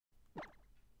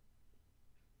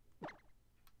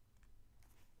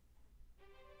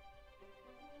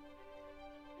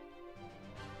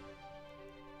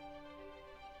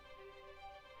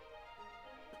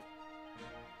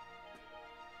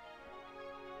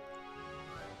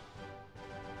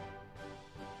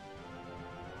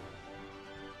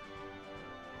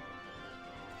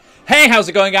Hey, how's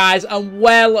it going, guys? And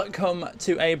welcome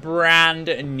to a brand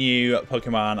new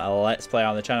Pokemon Let's Play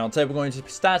on the channel. Today we're going to be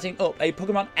starting up a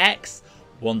Pokemon X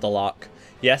Wonderlocke.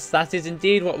 Yes, that is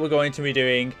indeed what we're going to be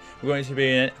doing. We're going to be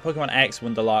in Pokemon X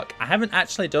Wonderlocke. I haven't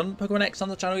actually done Pokemon X on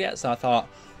the channel yet, so I thought,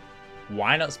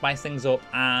 why not spice things up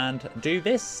and do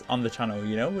this on the channel?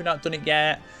 You know, we've not done it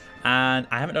yet, and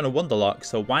I haven't done a Wonderlocke,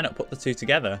 so why not put the two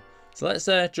together? So let's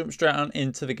jump straight on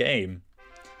into the game.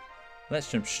 Let's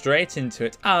jump straight into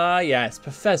it. Ah, yes,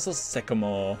 Professor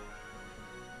Sycamore.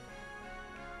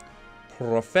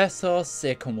 Professor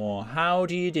Sycamore, how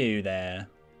do you do there?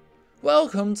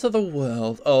 Welcome to the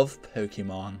world of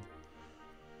Pokemon.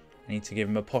 I need to give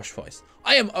him a posh voice.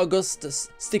 I am Augustus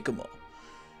Sycamore.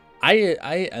 Are you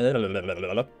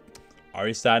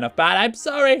starting off bad? I'm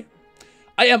sorry.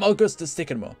 I am Augustus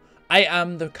Sycamore. I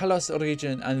am the Colossal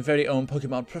region and very own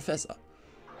Pokemon professor.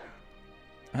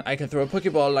 And I can throw a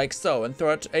Pokeball like so and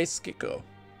throw out a Skiddo,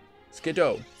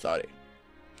 sorry.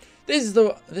 This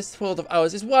world of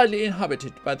ours is widely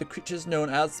inhabited by the creatures known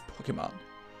as Pokemon.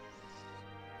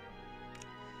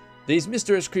 These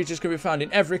mysterious creatures can be found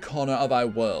in every corner of our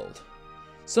world.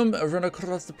 Some run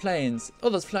across the plains,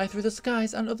 others fly through the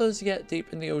skies, and others yet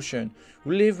deep in the ocean.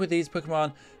 We live with these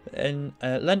Pokemon and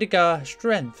lending our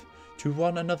strength to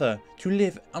one another to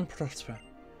live and prosper.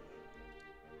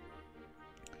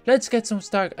 Let's get some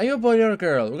start. Are you a boy or a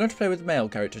girl? We're going to play with the male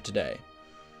character today.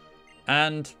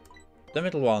 And the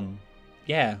middle one.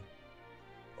 Yeah.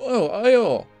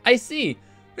 Oh, I see.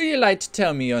 Would you like to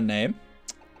tell me your name?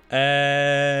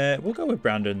 We'll go with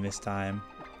Brandon this time.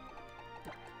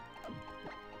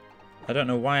 I don't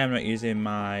know why I'm not using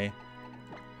my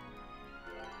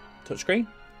touchscreen.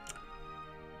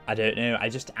 I don't know. I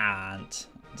just aren't.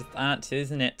 Just aren't,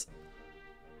 isn't it?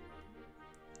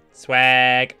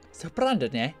 Swag. So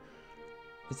Brandon, eh?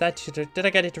 Is that, did I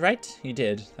get it right? You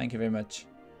did. Thank you very much.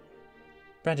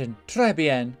 Brandon, très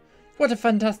bien. What a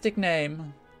fantastic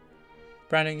name.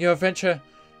 Brandon, your adventure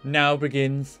now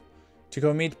begins. To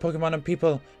go meet Pokemon and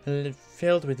people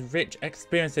filled with rich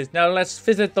experiences. Now let's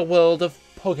visit the world of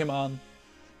Pokemon.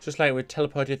 Just like we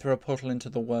teleported through a portal into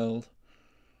the world.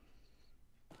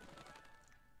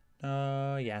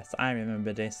 Oh, yes, I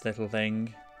remember this little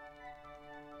thing.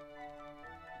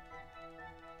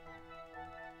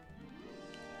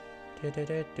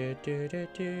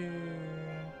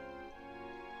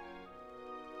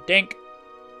 Dink!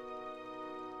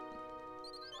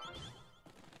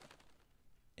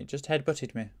 It just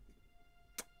headbutted me.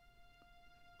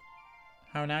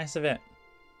 How nice of it.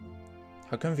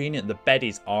 How convenient. The bed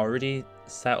is already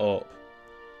set up.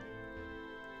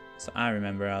 So I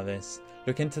remember how this.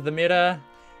 Look into the mirror.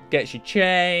 Gets you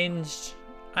changed.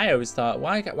 I always thought,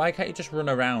 why can't you just run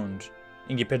around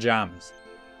in your pajamas?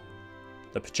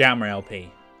 The pajama LP.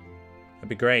 It'd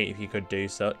be great if you could do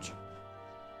such.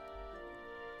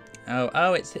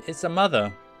 Oh, it's a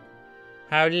mother.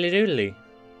 Howdy doodly.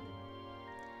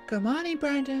 Good morning,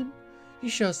 Brandon. You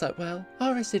sure slept well.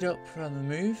 All rested up from the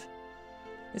move.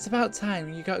 It's about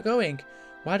time you got going.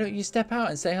 Why don't you step out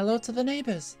and say hello to the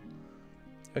neighbours?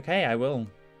 Okay, I will.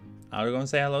 I'll go and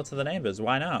say hello to the neighbours.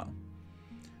 Why not?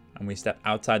 And we step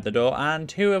outside the door.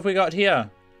 And who have we got here?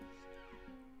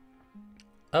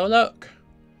 Oh, look.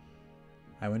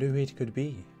 I wonder who it could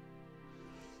be.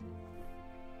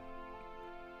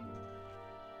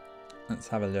 Let's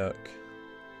have a look.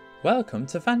 Welcome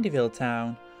to Vanderville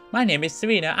Town. My name is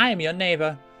Serena. I am your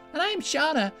neighbour. And I am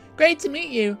Shauna. Great to meet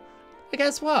you. But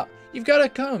guess what? You've got to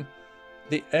come.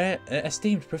 The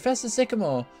esteemed Professor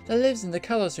Sycamore that lives in the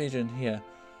Kalos region here.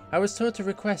 I was told to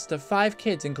request of 5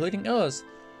 kids, including us.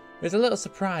 It was a little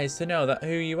surprised to know that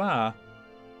who you are.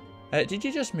 You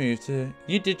did just move to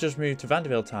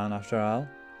Vanderville Town after all.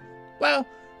 Well,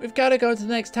 we've got to go to the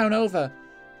next town over.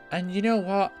 And you know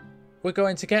what? We're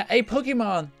going to get a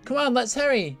Pokemon. Come on, let's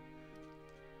hurry.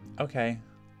 Okay.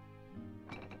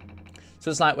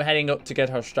 So it's like we're heading up to get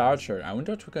our starter. I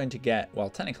wonder what we're going to get. Well,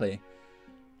 technically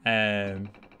it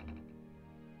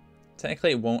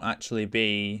won't actually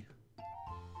be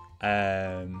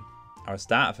our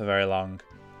starter for very long.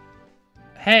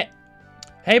 Hey,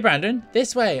 Brandon,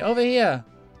 this way, over here.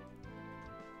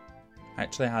 I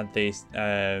actually had these.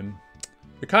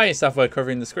 Recording software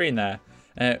covering the screen there.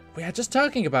 We are just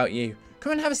talking about you.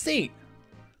 Come and have a seat.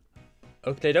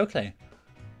 Okay.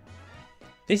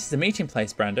 This is the meeting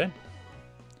place, Brandon.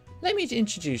 Let me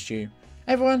introduce you.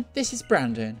 Everyone, this is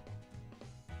Brandon.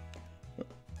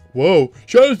 Whoa,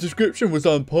 Shadow's description was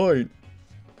on point.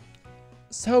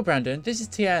 So, Brandon, this is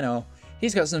Tiano.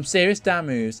 He's got some serious damn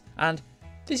moves. And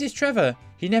this is Trevor.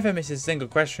 He never misses a single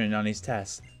question on his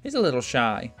tests. He's a little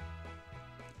shy.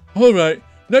 Alright,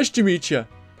 nice to meet you.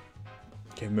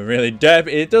 Give him a really derpy.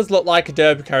 It does look like a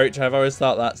derpy character. I've always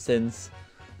thought that since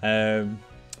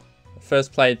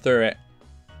first played through it.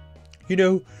 You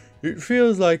know, it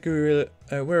feels like we're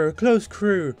a close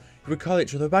crew. We call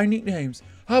each other by nicknames.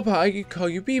 How about I could call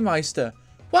you Beemeister?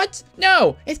 What?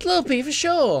 No, it's Lil P for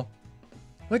sure.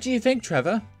 What do you think,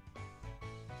 Trevor?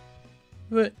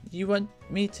 But you want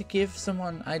me to give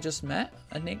someone I just met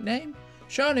a nickname?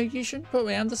 Shauna, you shouldn't put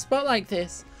me on the spot like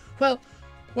this. Well,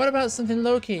 what about something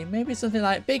low-key? Maybe something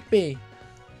like Big B.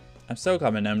 I'm so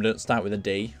glad my name doesn't start with a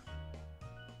D.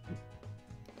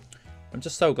 I'm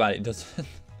just so glad it doesn't.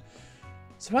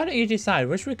 So why don't you decide?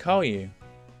 What should we call you?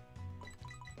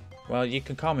 Well, you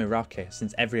can call me Rocky,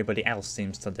 since everybody else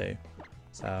seems to do.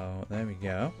 So, there we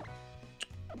go.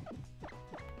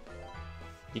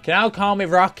 You can all call me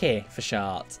Rocky, for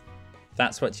short. If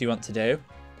that's what you want to do.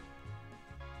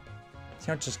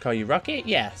 So I'll just call you Rocky?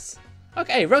 Yes.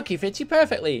 Okay, Rocky fits you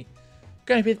perfectly. We're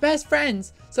going to be the best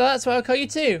friends, so that's what I'll call you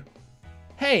too.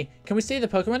 Hey, can we see the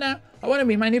Pokemon now? I want to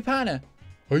meet my new partner.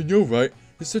 I know, right?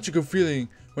 It's such a good feeling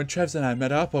when Trevs and I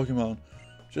met our Pokemon.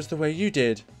 Just the way you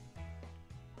did.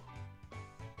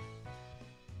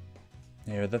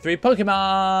 Here are the 3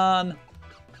 Pokemon.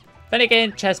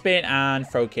 Fennekin, Chespin, and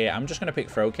Froakie. I'm just going to pick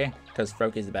Froakie, because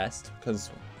Froakie's the best. Because,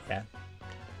 yeah.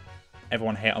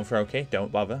 Everyone hate on Froakie.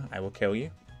 Don't bother. I will kill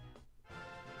you.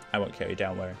 I won't kill you,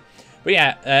 don't worry. But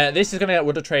yeah, this is going to get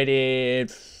Wonder Traded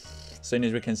as soon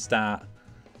as we can start.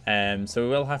 So we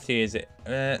will have to use it.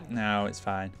 No, it's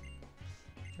fine.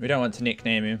 We don't want to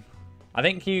nickname him. I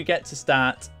think you get to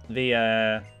start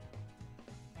the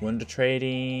Wonder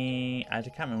Trading. I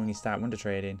can't remember when you start Wonder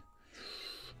Trading.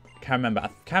 Can't remember. I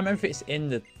can't remember if it's in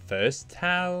the first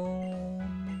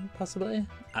town, possibly.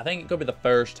 I think it could be the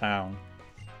first town.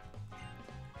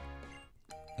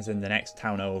 As in the next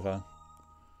town over.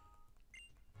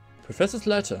 Professor's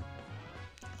letter.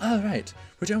 Alright,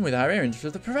 we're done with our errands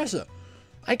for the professor.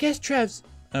 I guess Trevs...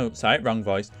 Oh, sorry, wrong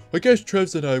voice. I guess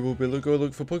Trevs and I will go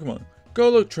look for Pokemon. Go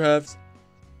look, Trevs.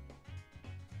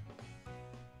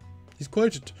 He's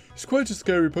quite a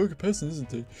scary person,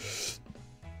 isn't he?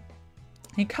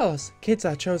 In Kalos, kids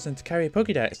are chosen to carry a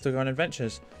Pokédex to go on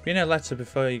adventures. Read a letter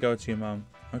before you go to your mom.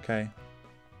 Okay.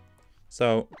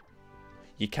 So,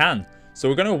 you can. So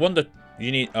we're gonna wonder.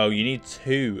 You need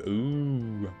 2.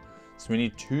 Ooh. So we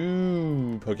need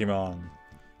 2 Pokemon.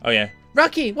 Oh yeah.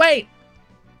 Rocky, wait!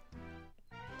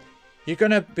 You're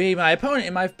gonna be my opponent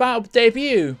in my battle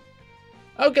debut.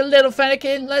 Okay, little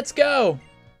Fennekin, let's go.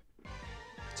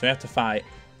 So we have to fight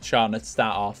Shauna to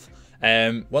start off.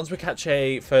 Once we catch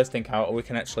a first encounter, we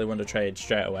can actually Wonder Trade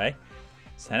straight away.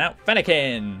 Send out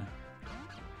Fennekin.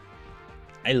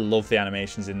 I love the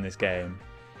animations in this game.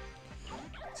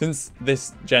 Since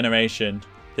this generation,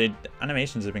 the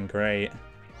animations have been great.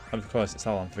 Of course, it's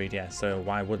all on 3DS, so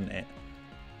why wouldn't it?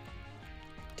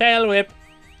 Tail Whip.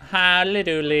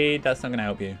 Hallelujah. That's not going to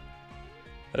help you.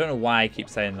 I don't know why I keep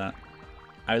saying that.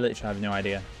 I literally have no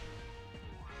idea.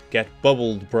 Get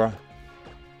bubbled, bruh.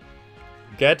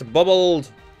 Get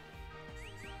bubbled.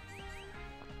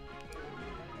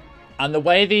 And the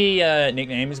way the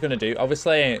nickname is going to do,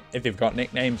 obviously, if they've got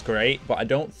nicknames, great. But I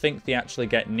don't think they actually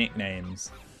get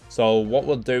nicknames. So what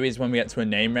we'll do is when we get to a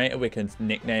name rater, we can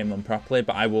nickname them properly.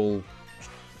 But I will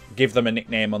give them a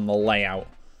nickname on the layout.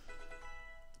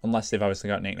 Unless they've obviously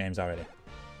got nicknames already.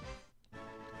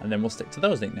 And then we'll stick to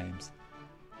those nicknames.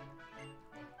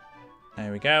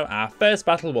 There we go. Our first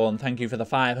battle won. Thank you for the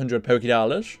 500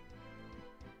 Pokédollars.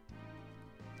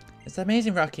 It's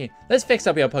amazing, Rocky. Let's fix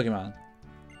up your Pokemon.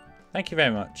 Thank you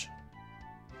very much.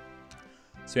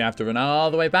 So we have to run all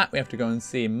the way back. We have to go and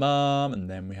see Mom. And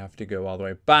then we have to go all the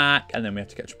way back. And then we have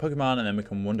to catch a Pokemon. And then we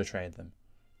can Wonder Trade them.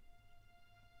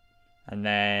 And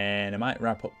then I might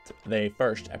wrap up the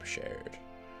first episode.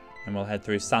 And we'll head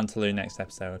through Santaloo next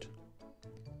episode.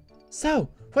 So,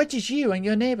 what did you and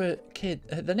your neighbor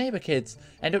kids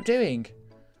end up doing?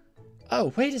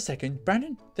 Oh, wait a second.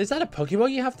 Brandon, is that a Pokeball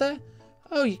you have there?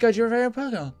 Oh, you got your very own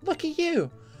Pokemon. Look at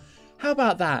you. How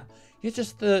about that? You're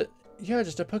just a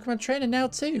Pokemon trainer now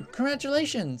too.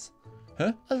 Congratulations.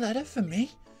 Huh? A letter for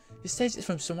me? It says it's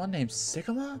from someone named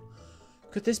Sycamore?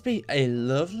 Could this be a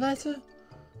love letter?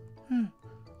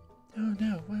 Oh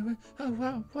no. Oh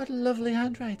wow, what lovely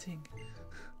handwriting.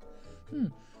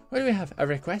 What do we have? A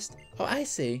request? Oh, I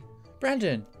see.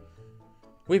 Brandon.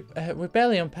 We're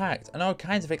barely unpacked and all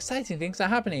kinds of exciting things are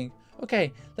happening.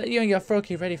 Okay, let you and your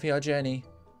Froakie ready for your journey.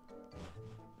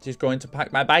 She's going to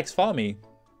pack my bags for me.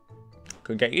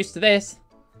 Could get used to this.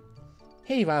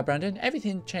 Here you are, Brandon.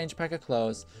 Everything changed pack of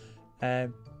clothes.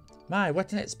 My,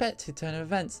 what an unexpected turn of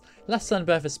events. Last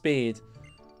sunburst for speed.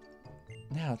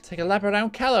 Now, take a lap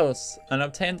around Kalos and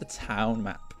obtain the town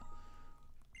map.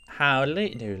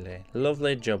 Howdy doodly.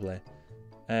 Lovely jubbly.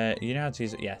 You know how to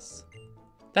use it? Yes.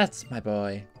 That's my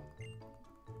boy.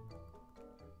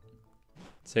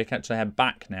 So we can actually head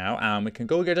back now, and we can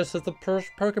go get us as the first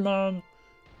Pokemon.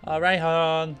 Alright,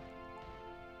 hon.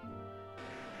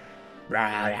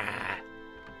 Ah.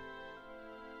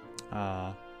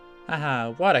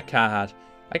 Haha, what a card.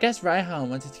 I guess Raihan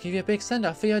wanted to give you a big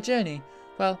send-off for your journey.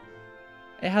 Well,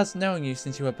 it has known you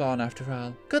since you were born after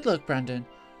all. Good luck, Brandon.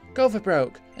 Go for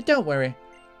broke, and don't worry.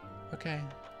 Okay,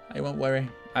 I won't worry.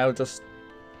 I'll just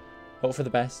hope for the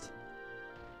best.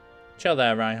 Chill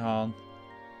there, Raihan.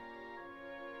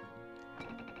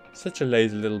 Such a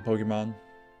lazy little Pokemon.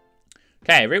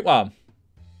 Okay, Route 1.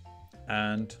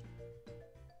 And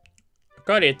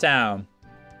go to your town.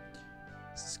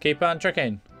 Let's keep on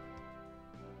trucking.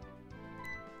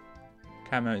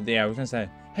 Yeah, I was gonna say,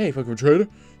 hey, Pokemon Trainer,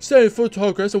 stay in full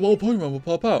progress and one Pokemon will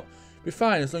pop out. Be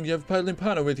fine as long as you have a paddling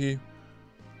partner with you.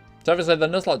 So obviously the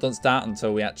Nuzlocke doesn't start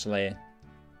until we actually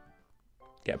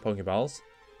get Pokeballs.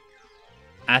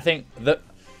 I think that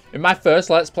in my first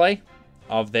Let's Play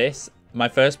of this, my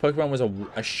first Pokemon was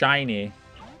a shiny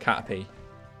Caterpie.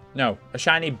 No, a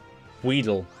shiny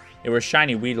Weedle. It was a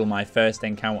shiny Weedle my first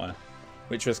encounter,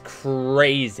 which was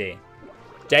crazy.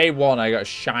 Day 1 I got a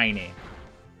shiny.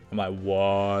 I'm like,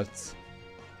 what?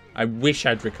 I wish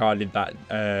I'd recorded that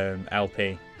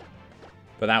LP.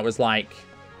 But that was like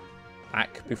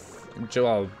back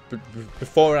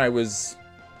before I was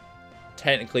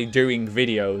technically doing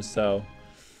videos, so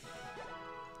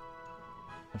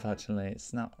unfortunately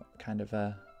it's not kind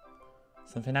of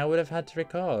something I would have had to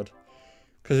record.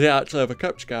 Because they actually have a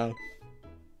capture card.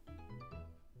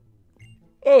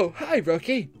 Oh, hi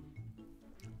Rocky.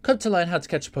 Come to learn how to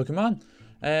catch a Pokemon.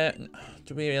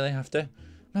 Do we really have to?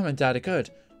 Mum and Dad are good,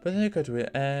 but they're good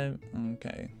with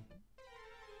okay.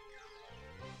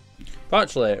 But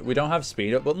actually, we don't have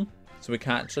speed up button, so we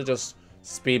can't actually just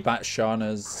speed back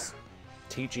Shauna's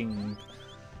teaching.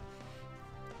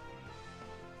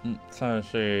 So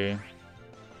let's see.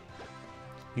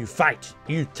 You fight,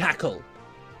 you tackle.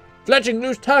 Fledging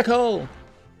loose tackle.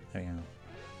 There we go.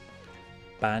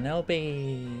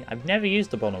 Bunnelby. I've never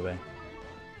used the Bunnelby.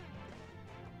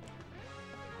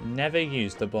 Never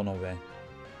used the Bunnelby.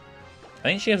 I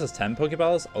think she gives us 10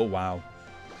 Pokeballs. Oh wow.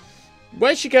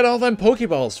 Where'd she get all them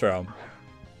Pokeballs from?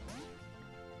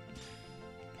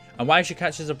 And why if she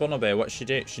catches a Bunnelby, what's she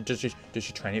do? Does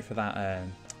she train it for that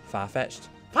Farfetch'd?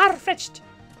 Farfetch'd!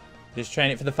 Does she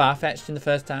train it for the Farfetch'd in the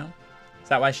first town? Is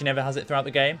that why she never has it throughout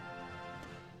the game?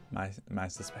 My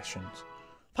suspicions.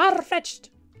 Farfetch'd!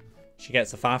 She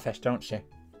gets the Farfetch'd, don't she?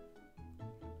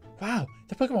 Wow,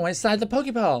 the Pokemon went inside the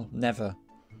Pokeball. Never.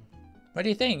 What do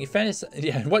you think?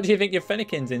 Yeah, what do you think your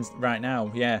Fennekin's in right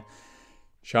now? Yeah.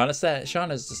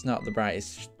 Shauna's just not the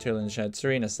brightest tool in the shed.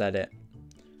 Serena said it.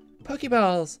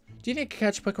 Pokeballs. Do you think you can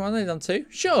catch a Pokemon on them too?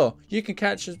 Sure. You can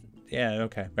catch a... Yeah,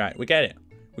 okay. Right, we get it.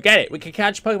 We get it. We can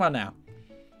catch Pokemon now.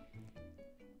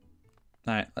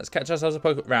 Right, let's catch ourselves a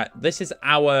Pokemon. Right, this is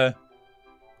our...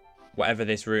 whatever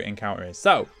this route encounter is.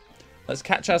 So, let's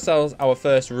catch ourselves our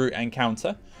first route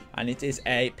encounter. And it is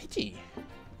a Pidgey.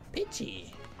 Pidgey.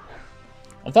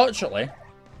 Unfortunately,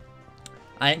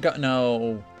 I ain't got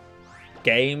no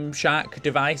Game Shark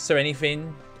device or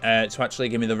anything to actually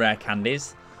give me the rare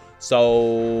candies.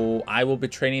 So I will be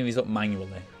training these up manually.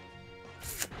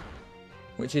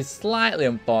 Which is slightly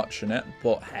unfortunate,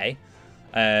 but hey.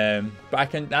 But I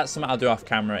can. That's something I'll do off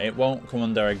camera. It won't come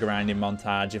under a grinding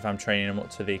montage if I'm training them up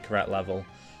to the correct level.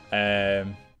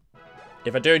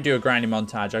 If I do a grinding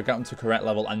montage, I'll get them to correct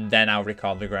level and then I'll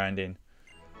record the grinding.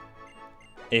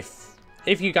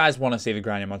 If you guys want to see the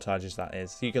grinding montages, that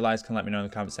is. You guys can let me know in the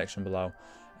comment section below.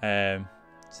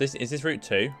 So is this Route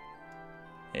 2?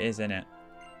 It is, isn't it?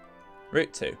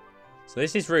 Route 2. So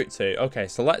this is Route 2. Okay,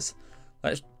 so let's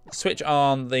switch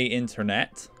on the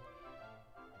internet.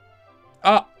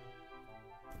 Oh!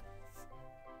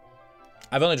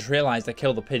 I've only just realised I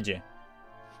killed the Pidgey.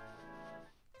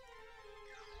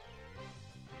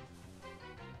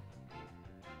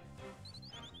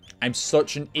 I'm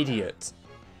such an idiot.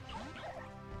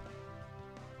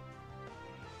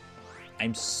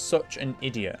 I'm such an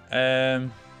idiot. Right,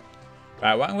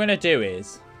 what I'm going to do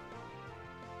is...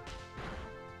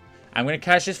 I'm going to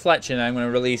catch this Fletcher and I'm going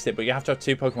to release it, but you have to have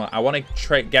 2 Pokemon. I want to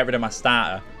get rid of my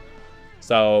starter.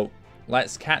 So,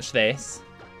 let's catch this.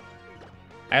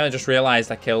 I only just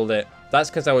realised I killed it. That's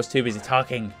because I was too busy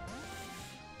talking.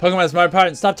 Pokemon is more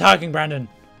important. Stop talking, Brandon.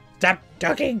 Stop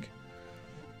talking.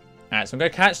 Alright, so I'm going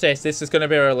to catch this. This is going to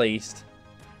be released.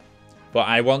 But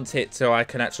I want it so I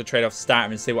can actually trade off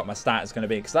starter and see what my starter is going to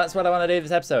be. Because that's what I want to do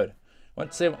this episode. I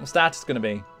want to see what my starter is going to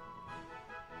be.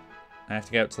 I have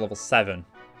to get up to level 7.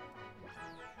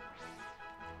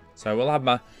 So I will have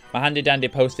my handy dandy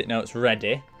post-it notes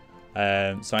ready.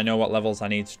 So I know what levels I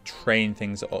need to train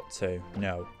things up to.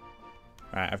 No.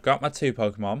 Right, I've got my 2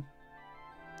 Pokemon.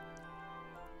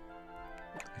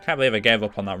 I can't believe I gave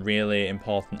up on that really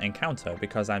important encounter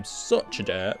because I'm such a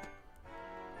derp.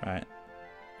 Right.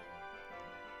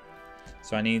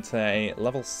 So I need a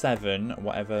level 7,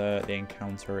 whatever the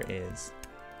encounter is.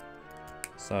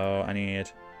 So I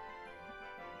need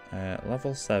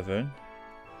level 7.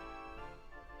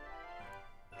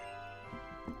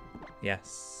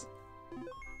 Yes.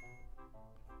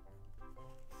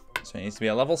 So it needs to be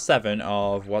a level 7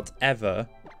 of whatever.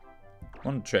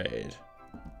 One trade.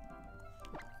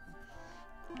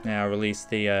 Now release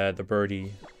the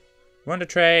birdie. Wonder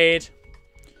trade.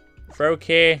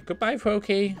 Froakie. Goodbye,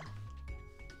 Froakie.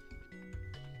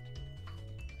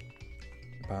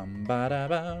 Bum ba da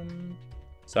bum.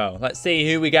 So let's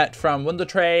see who we get from Wonder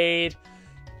Trade.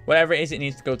 Whatever it is, it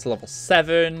needs to go to level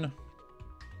 7.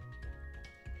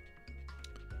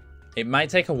 It might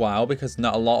take a while because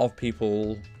not a lot of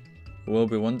people will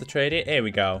be Wonder Traded. Here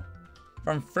we go.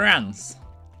 From France.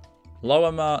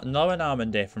 Lower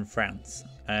Normandy from France.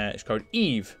 It's called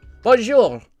Eve.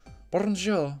 Bonjour.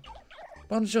 Bonjour.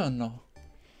 Buongiorno.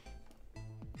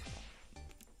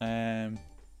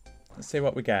 Let's see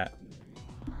what we get.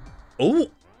 Oh!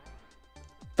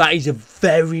 That is a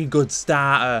very good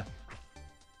starter.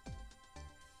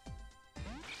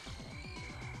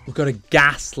 We've got a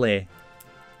Ghastly.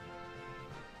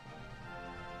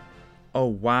 Oh,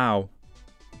 wow.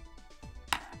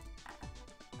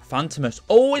 Phantomus.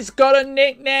 Oh, it's got a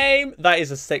nickname. That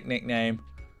is a sick nickname.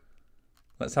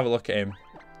 Let's have a look at him.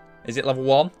 Is it level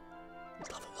 1?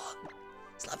 It's level 1.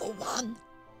 It's level 1.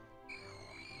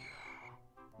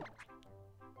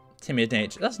 Timid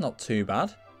nature. That's not too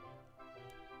bad.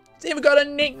 It's even got a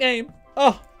nickname.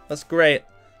 Oh, that's great.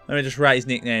 Let me just write his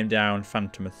nickname down.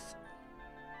 Phantomus.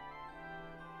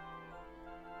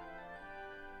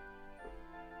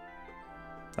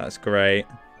 That's great.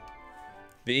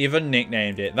 They even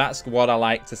nicknamed it. That's what I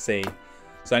like to see.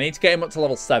 So I need to get him up to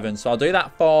level 7. So I'll do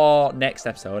that for next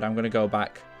episode. I'm going to go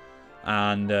back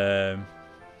and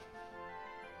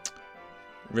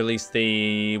release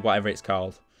the whatever it's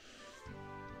called.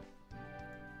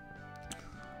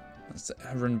 Let's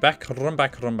run back.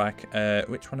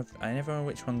 Which one of... I never know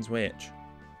which one's which.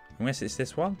 I guess it's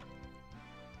this one.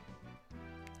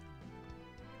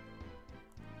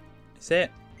 Is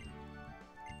it?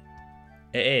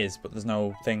 It is, but there's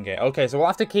no thingy. Okay, so we'll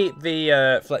have to keep the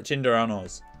Fletchinder on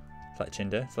us.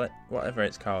 Fletchinder? Whatever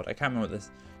it's called. I can't remember what this...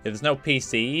 Yeah, there's no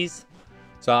PCs.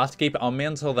 So I'll have to keep it on me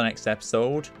until the next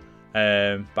episode.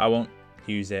 But I won't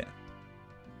use it.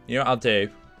 You know what I'll do?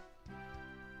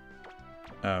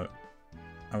 Oh.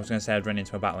 I was going to say I'd run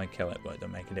into a battle and kill it, but it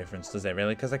doesn't make a difference, does it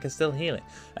really? Because I can still heal it.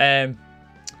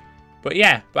 But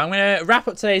yeah, but I'm going to wrap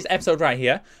up today's episode right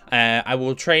here. I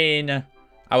will train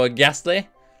our Ghastly.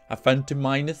 A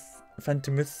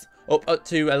Phantomus up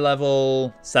to a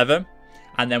level 7,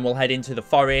 and then we'll head into the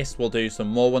forest. We'll do some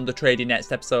more Wonder Trading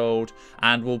next episode,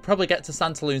 and we'll probably get to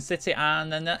Santaloon City, and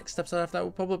the next episode after that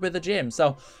will probably be the gym.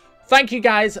 So thank you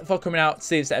guys for coming out to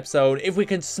see this episode. If we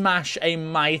can smash a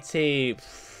mighty...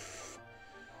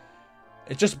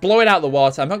 Just blow it out of the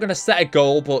water. I'm not going to set a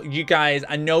goal, but you guys,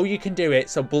 I know you can do it.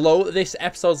 So blow this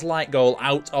episode's like goal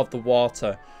out of the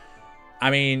water. I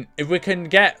mean, if we can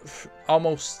get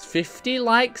almost 50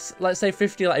 likes, let's say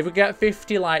 50 likes. If we get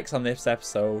 50 likes on this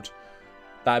episode,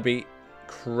 that'd be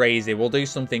crazy. We'll do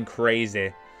something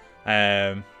crazy.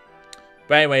 But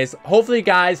anyways, hopefully you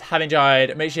guys have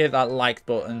enjoyed. Make sure you hit that like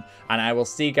button. And I will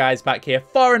see you guys back here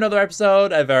for another episode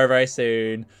very, very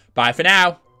soon. Bye for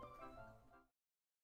now.